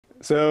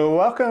So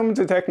welcome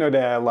to Techno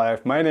Dad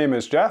Life. My name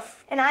is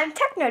Jeff. And I'm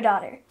Techno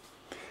Daughter.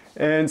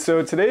 And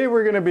so today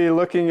we're going to be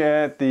looking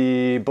at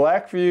the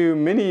Blackview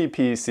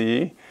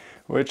MiniPC,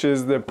 which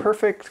is the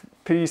perfect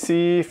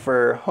PC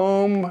for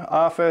home,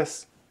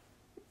 office,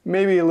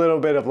 maybe a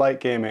little bit of light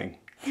gaming.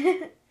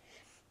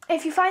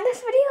 If you find this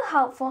video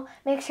helpful,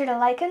 make sure to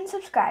like and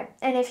subscribe.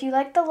 And if you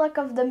like the look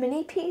of the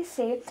mini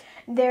PC,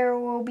 there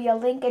will be a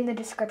link in the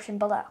description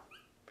below.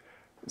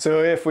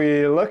 So if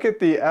we look at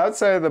the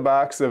outside of the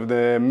box of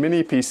the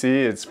mini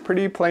PC, it's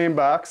pretty plain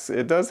box.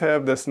 It does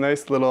have this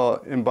nice little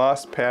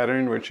embossed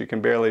pattern, which you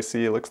can barely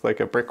see. It looks like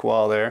a brick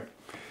wall there.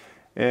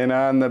 And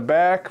on the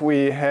back,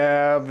 we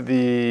have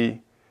the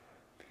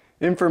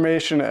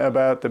information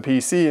about the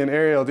PC. And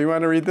Ariel, do you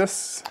want to read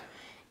this?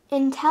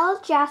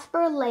 Intel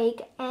Jasper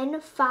Lake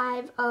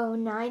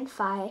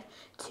N5095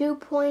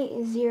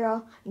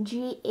 2.0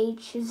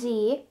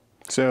 GHz.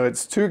 So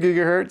it's 2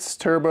 gigahertz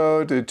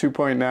turbo to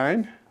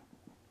 2.9.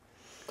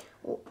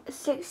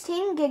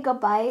 16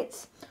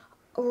 gigabytes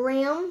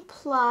RAM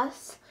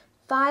plus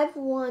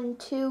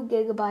 512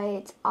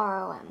 gigabytes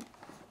ROM.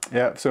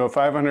 Yeah, so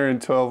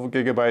 512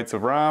 gigabytes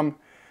of ROM.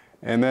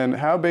 And then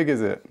how big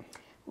is it?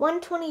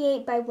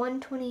 128 by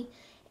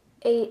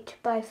 128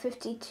 by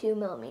 52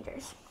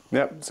 millimeters.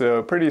 Yep,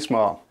 so pretty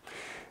small.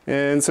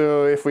 And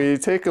so if we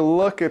take a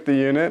look at the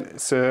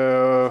unit,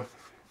 so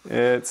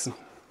it's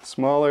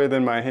smaller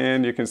than my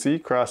hand, you can see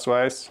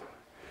crosswise.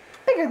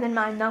 Bigger than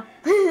mine though.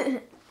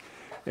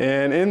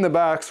 And in the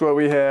box what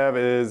we have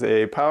is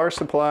a power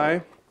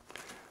supply,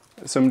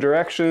 some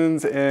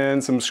directions,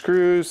 and some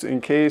screws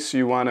in case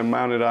you want to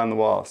mount it on the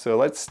wall. So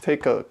let's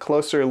take a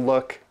closer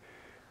look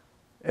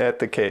at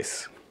the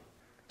case.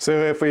 So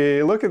if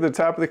we look at the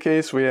top of the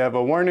case, we have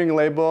a warning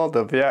label,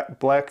 the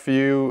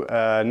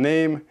Blackview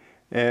name,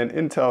 and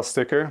Intel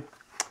sticker.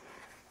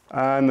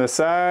 On the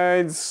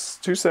sides,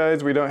 two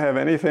sides, we don't have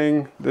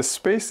anything. The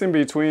space in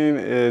between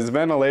is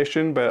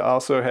ventilation, but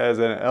also has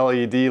an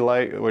LED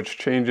light which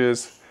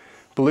changes.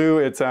 Blue,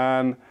 it's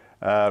on.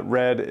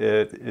 Red,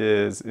 it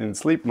is in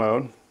sleep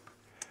mode.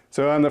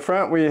 So on the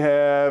front, we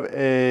have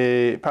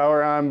a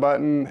power on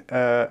button,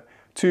 2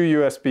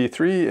 USB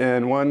 3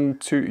 and 1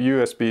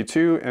 USB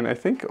 2, and I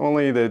think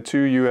only the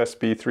 2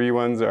 USB 3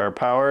 ones are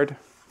powered.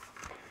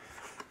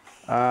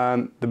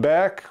 On the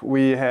back,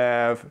 we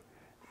have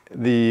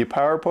the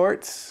power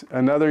ports,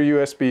 another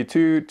USB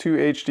 2, 2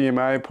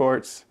 HDMI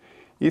ports,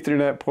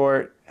 Ethernet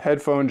port,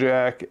 headphone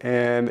jack,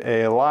 and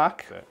a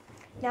lock.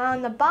 Now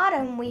on the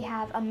bottom we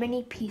have a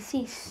mini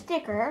PC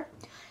sticker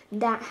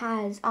that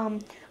has a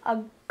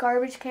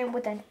garbage can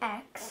with an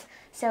X,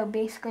 so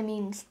basically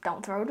means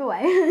don't throw it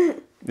away.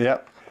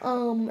 Yep.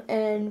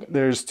 And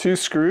there's 2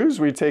 screws.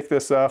 We take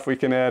this off, we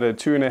can add a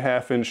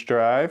 2.5-inch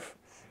drive.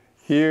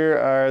 Here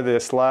are the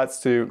slots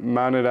to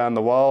mount it on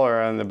the wall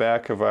or on the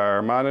back of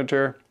our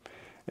monitor.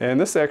 And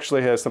this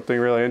actually has something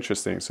really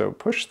interesting. So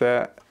push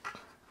that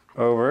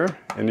over,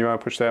 and you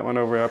want to push that one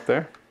over up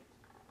there?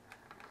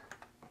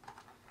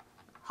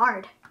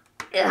 hard.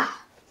 Ugh.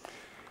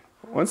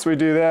 Once we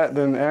do that,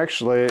 then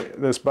actually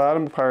this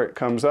bottom part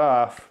comes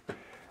off,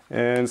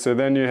 and so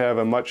then you have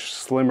a much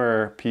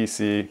slimmer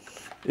PC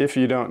if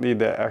you don't need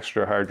that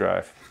extra hard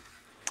drive.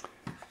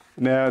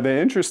 Now the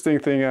interesting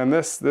thing on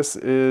this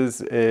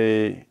is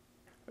a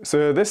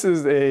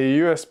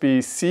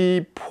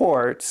USB-C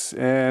port,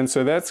 and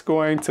so that's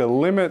going to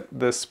limit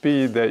the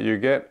speed that you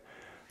get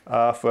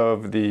off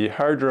of the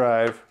hard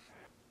drive.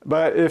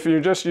 But if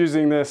you're just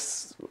using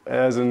this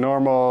as a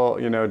normal,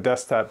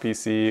 desktop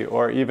PC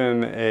or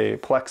even a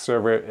Plex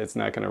server, it's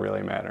not going to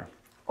really matter.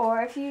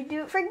 Or if you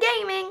do it for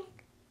gaming.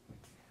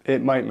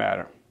 It might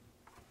matter.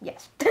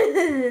 Yes.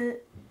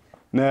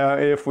 Now,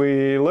 if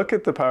we look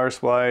at the power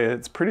supply,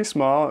 it's pretty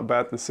small,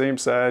 about the same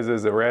size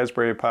as a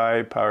Raspberry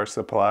Pi power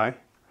supply,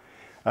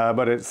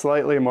 but it's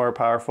slightly more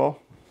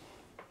powerful.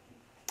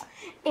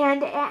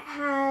 And it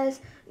has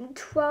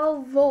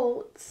 12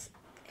 volts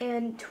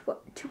and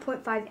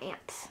 2.5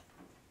 amps.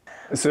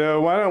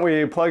 So why don't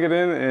we plug it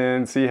in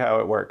and see how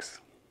it works.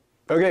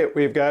 Okay,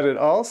 we've got it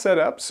all set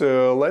up,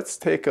 so let's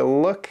take a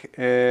look,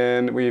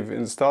 and we've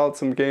installed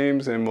some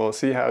games and we'll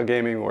see how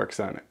gaming works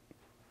on it.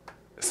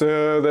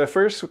 So the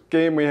first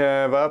game we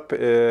have up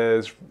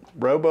is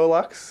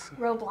Roblox,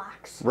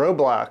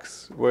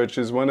 which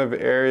is one of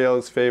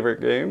Ariel's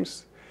favorite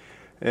games.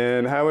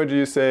 And how would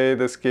you say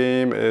this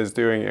game is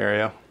doing,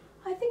 Ariel?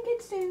 I think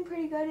it's doing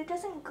pretty good. It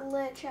doesn't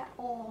glitch at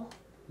all.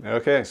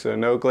 Okay, so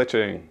no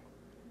glitching.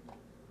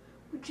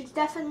 Which is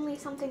definitely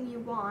something you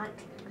want,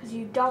 because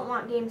you don't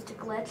want games to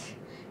glitch,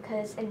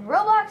 because in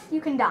Roblox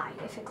you can die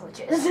if it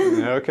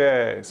glitches.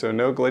 Okay, so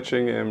no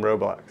glitching in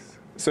Roblox.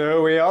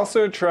 So we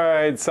also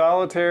tried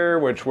Solitaire,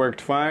 which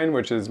worked fine,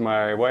 which is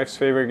my wife's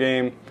favorite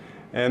game.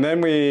 And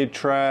then we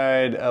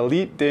tried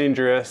Elite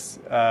Dangerous,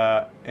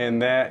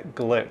 and that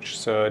glitched.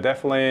 So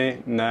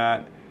definitely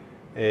not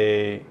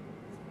a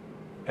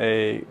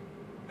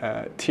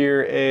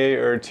tier A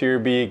or tier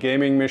B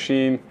gaming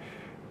machine.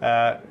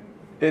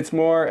 It's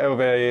more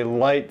of a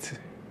light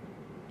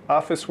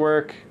office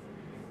work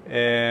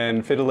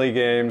and fiddly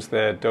games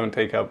that don't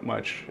take up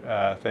much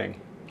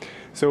thing.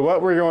 So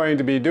what we're going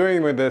to be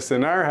doing with this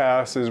in our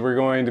house is we're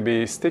going to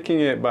be sticking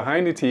it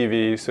behind a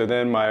TV, so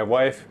then my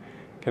wife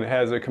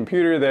has a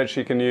computer that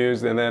she can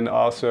use, and then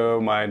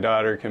also my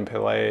daughter can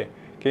play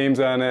games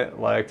on it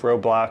like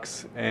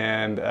Roblox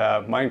and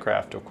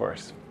Minecraft, of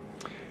course.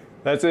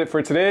 That's it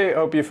for today.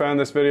 Hope you found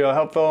this video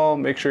helpful.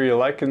 Make sure you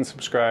like and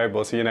subscribe.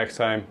 We'll see you next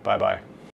time. Bye bye.